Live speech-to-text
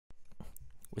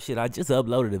Well, shit, I just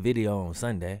uploaded a video on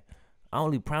Sunday. I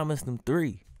only promised them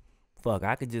 3. Fuck,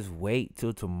 I could just wait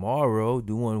till tomorrow,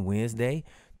 do one Wednesday,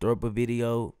 throw up a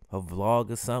video, a vlog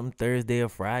or something Thursday or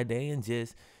Friday, and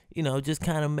just, just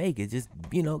kind of make it. Just,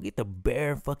 get the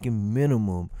bare fucking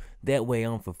minimum. That way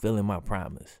I'm fulfilling my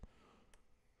promise.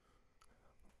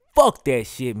 Fuck that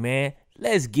shit, man.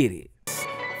 Let's get it.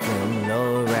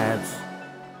 FlemLo raps.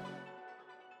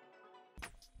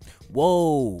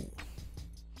 Whoa.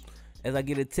 As I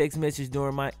get a text message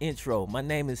during my intro, my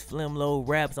name is FlemLo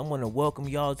Raps. I want to welcome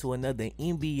y'all to another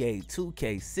NBA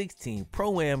 2K16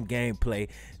 Pro-Am gameplay.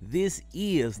 This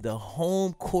is the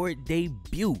home court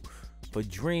debut for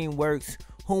DreamWorks.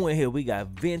 Who in here? We got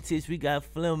Vintage, we got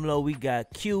FlemLo, we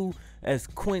got Q, that's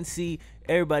Quincy.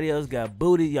 Everybody else got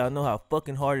booted. Y'all know how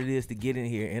fucking hard it is to get in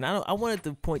here. And I wanted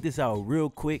to point this out real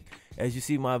quick. As you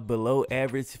see my below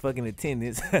average fucking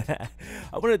attendance. I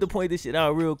wanted to point this shit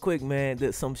out real quick, man.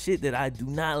 There's some shit that I do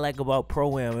not like about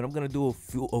Pro-Am. And I'm going to do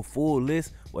a full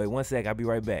list. Wait, one sec. I'll be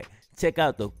right back. Check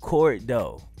out the court,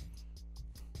 though.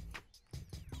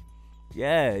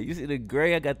 Yeah, you see the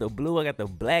gray, I got the blue, I got the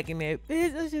black in there.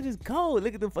 Bitch, that shit is cold.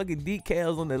 Look at the fucking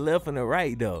decals on the left and the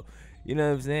right, though. You know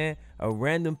what I'm saying? A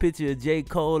random picture of J.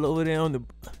 Cole over there on the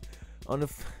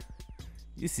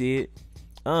you see it.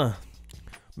 Man,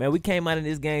 we came out of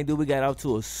this game, dude. We got off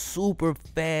to a super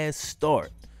fast start.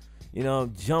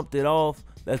 Jumped it off.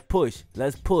 Let's push.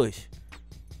 Let's push.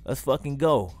 Let's fucking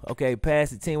go. Okay, pass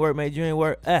the teamwork, made dream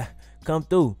work. Come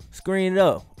through. Screen it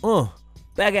up.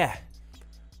 Back out.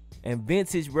 And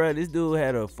Vintage, bro, this dude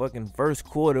had a fucking first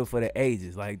quarter for the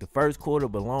ages. Like, the first quarter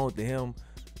belonged to him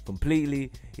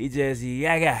completely. He just, He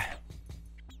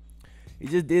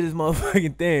just did his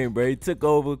motherfucking thing, bro. He took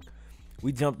over.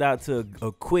 We jumped out to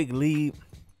a quick lead.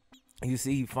 You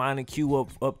see he finding Q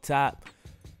up top.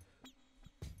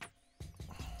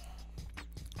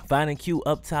 Finding Q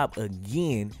up top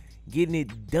again. Getting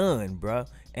it done, bro.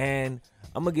 And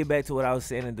I'm going to get back to what I was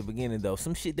saying at the beginning, though.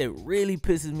 Some shit that really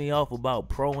pisses me off about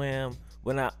Pro-Am.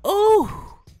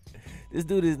 This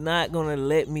dude is not going to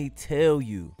let me tell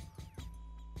you.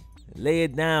 Lay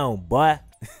it down, boy.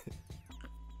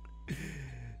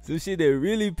 Some shit that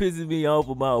really pisses me off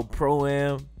about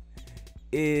Pro-Am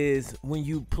is when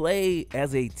you play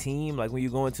as a team, like when you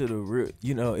go into the,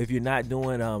 if you're not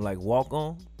doing like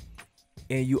walk-on,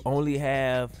 and you only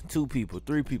have 2 people,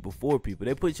 3 people, 4 people,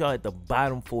 they put y'all at the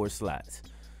bottom 4 slots.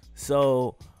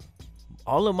 So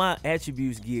all of my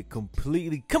attributes get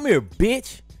completely, come here,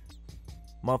 bitch.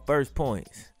 My first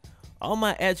points. All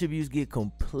my attributes get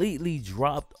completely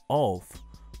dropped off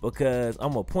because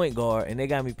I'm a point guard and they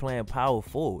got me playing power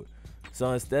forward.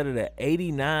 So instead of the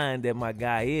 89 that my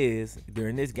guy is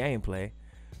during this gameplay,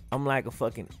 I'm like a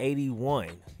fucking 81.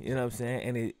 You know what I'm saying?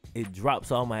 And it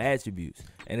drops all my attributes.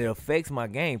 And it affects my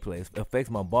gameplay. It affects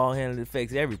my ball handling. It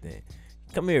affects everything.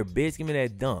 Come here, bitch. Give me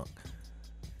that dunk.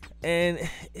 And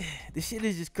this shit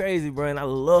is just crazy, bro. And I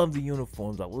love the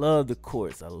uniforms. I love the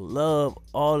courts. I love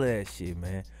all of that shit,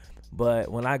 man. But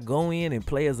when I go in and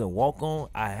play as a walk-on,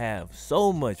 I have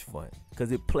so much fun.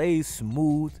 Because it plays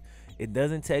smooth. It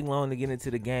doesn't take long to get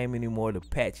into the game anymore. The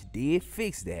patch did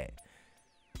fix that.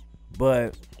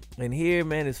 But in here,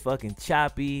 man, it's fucking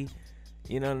choppy.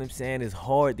 You know what I'm saying? It's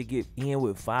hard to get in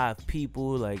with 5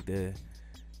 people. Like, the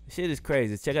shit is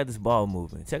crazy. Check out this ball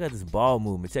movement. Check out this ball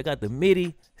movement. Check out the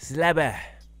midi. Slabba.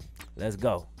 Let's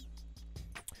go.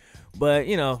 But,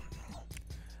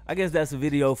 I guess that's a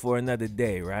video for another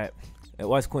day, right? And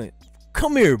watch Quint.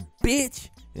 Come here, bitch.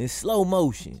 In slow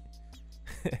motion.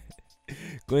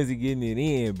 Quincy getting it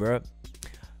in, bro.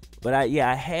 But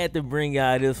I had to bring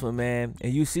y'all this one, man.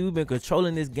 And you see, we've been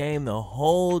controlling this game the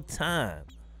whole time.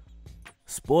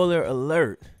 Spoiler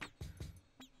alert.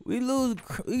 We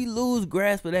lose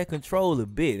grasp of that control a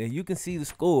bit. And you can see the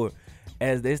score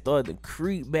as they start to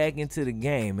creep back into the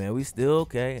game, man. We still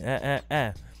okay.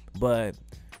 But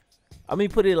I mean,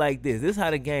 put it like this. This is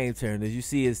how the game turned. As you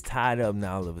see, it's tied up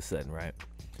now all of a sudden, right?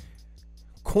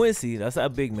 Quincy, that's our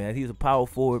big man. He's a power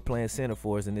forward playing center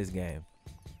for us in this game.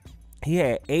 He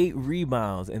had 8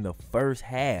 rebounds in the first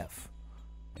half.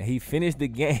 And he finished the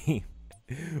game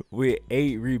with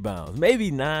 8 rebounds.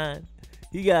 Maybe 9.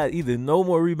 He got either no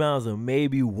more rebounds or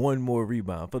maybe 1 more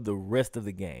rebound for the rest of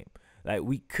the game. Like,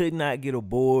 we could not get a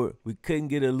board. We couldn't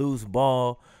get a loose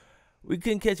ball. We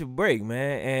couldn't catch a break,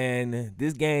 man. And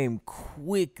this game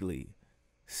quickly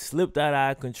slipped out of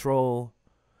our control.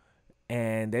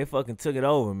 And they fucking took it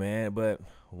over, man. But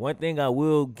one thing I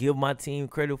will give my team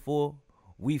credit for,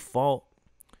 we fought.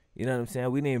 You know what I'm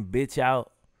saying? We didn't bitch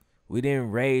out. We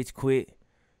didn't rage quit.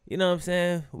 You know what I'm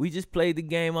saying? We just played the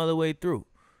game all the way through.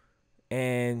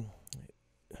 And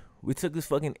We took this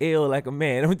fucking L like a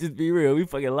man. Don't just be real. We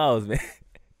fucking lost, man.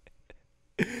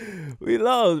 We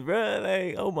lost, bro.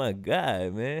 Like, oh my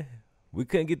God, man. We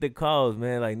couldn't get the calls,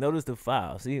 man. Like, notice the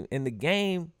foul. See, in the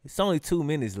game, it's only 2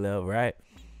 minutes left, right?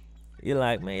 You're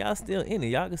like, man, y'all still in it.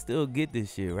 Y'all can still get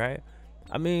this shit, right?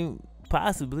 I mean,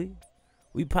 possibly.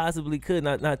 We possibly could.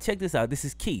 Now check this out. This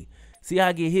is key. See how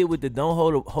I get hit with the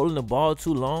holding the ball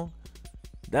too long?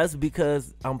 That's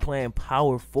because I'm playing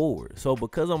power forward. So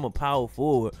because I'm a power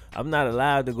forward, I'm not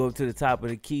allowed to go to the top of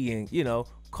the key and, you know,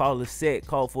 call a set,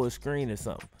 call for a screen or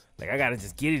something. Like, I got to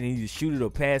just get it and either shoot it or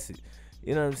pass it.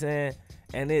 You know what I'm saying?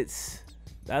 And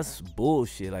that's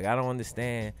bullshit. Like, I don't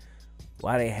understand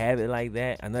why they have it like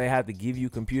that. I know they have to give you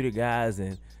computer guys,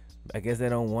 and I guess they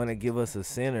don't want to give us a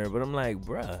center. But I'm like,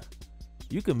 bruh,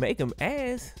 you can make him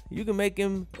ass. You can make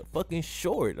him fucking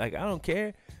short. Like, I don't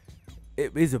care.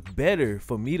 It is better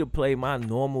for me to play my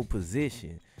normal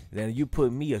position than you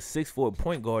put me a 6'4"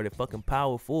 point guard at fucking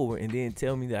power forward and then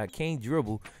tell me that I can't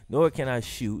dribble, nor can I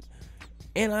shoot.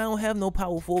 And I don't have no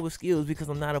power forward skills because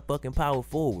I'm not a fucking power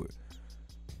forward.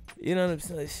 You know what I'm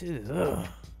saying? Shit is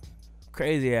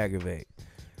crazy aggravating.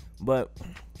 But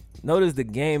notice the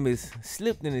game is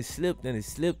slipped and it slipped and it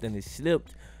slipped and it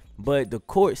slipped. But the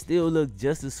court still looked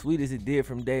just as sweet as it did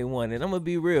from day one. And I'm going to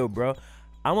be real, bro.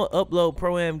 I'm going to upload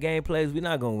Pro-Am gameplays. We're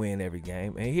not going to win every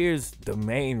game. And here's the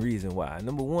main reason why.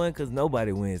 Number one, because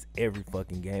nobody wins every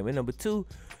fucking game. And number two,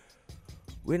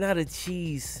 we're not a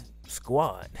cheese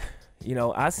squad. You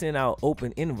know, I send out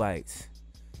open invites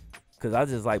because I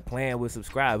just like playing with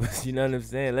subscribers. You know what I'm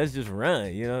saying? Let's just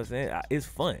run. You know what I'm saying? It's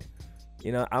fun.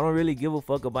 You know, I don't really give a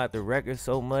fuck about the record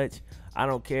so much. I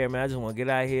don't care, man. I just want to get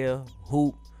out here,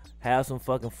 hoop, have some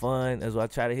fucking fun. That's why I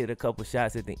try to hit a couple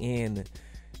shots at the end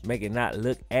to make it not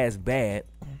look as bad.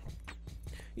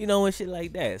 You know, and shit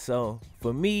like that. So,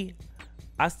 for me,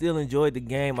 I still enjoyed the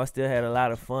game. I still had a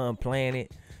lot of fun playing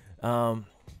it.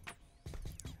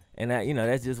 And you know,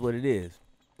 that's just what it is.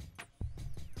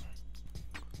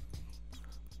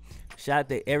 Shout out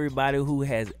to everybody who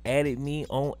has added me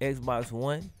on Xbox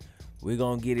One. We're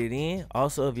going to get it in.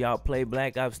 Also, if y'all play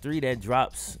Black Ops 3, that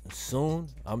drops soon.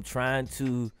 I'm trying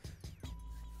to,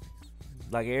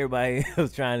 like everybody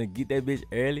else, trying to get that bitch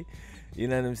early. You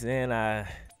know what I'm saying? I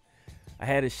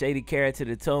had a shady character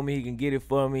that told me he can get it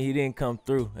for me. He didn't come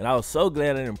through. And I was so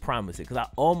glad I didn't promise it, because I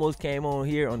almost came on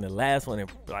here on the last one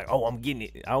and like, oh, I'm getting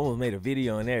it. I almost made a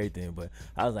video and everything. But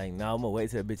I was like, no, I'm going to wait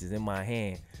till that bitch is in my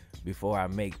hand before I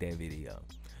make that video.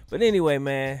 But anyway,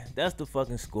 man, that's the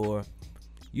fucking score.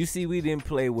 You see, we didn't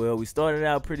play well. We started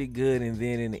out pretty good, and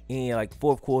then in the end, like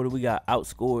fourth quarter, we got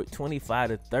outscored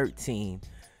 25-13.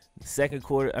 The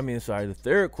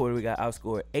third quarter, we got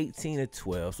outscored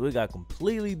 18-12. So we got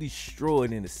completely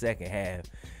destroyed in the second half.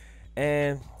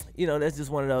 And, you know, that's just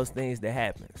one of those things that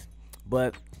happens.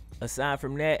 But aside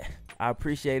from that, I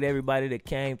appreciate everybody that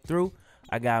came through.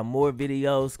 I got more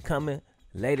videos coming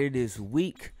later this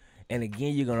week. And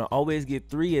again, you're going to always get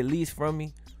 3 at least from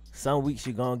me. Some weeks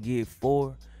you're going to get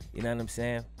 4. You know what I'm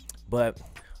saying? But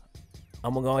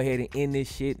I'm going to go ahead and end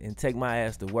this shit and take my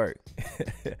ass to work.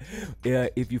 Yeah,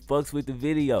 if you fucks with the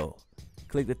video,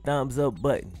 click the thumbs up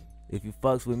button. If you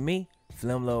fucks with me,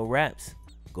 FlemLo Raps,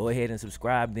 go ahead and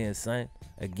subscribe then, son.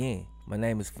 Again, my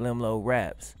name is FlemLo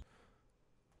Raps.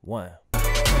 1. All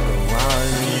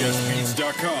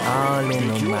in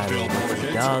no matter what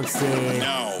the dog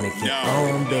said. Make your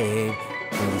own bed.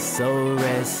 When your soul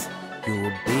rests, you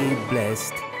will be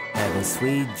blessed. Having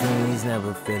sweet dreams,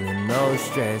 never feeling no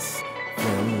stress.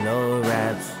 FlemLo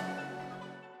Raps.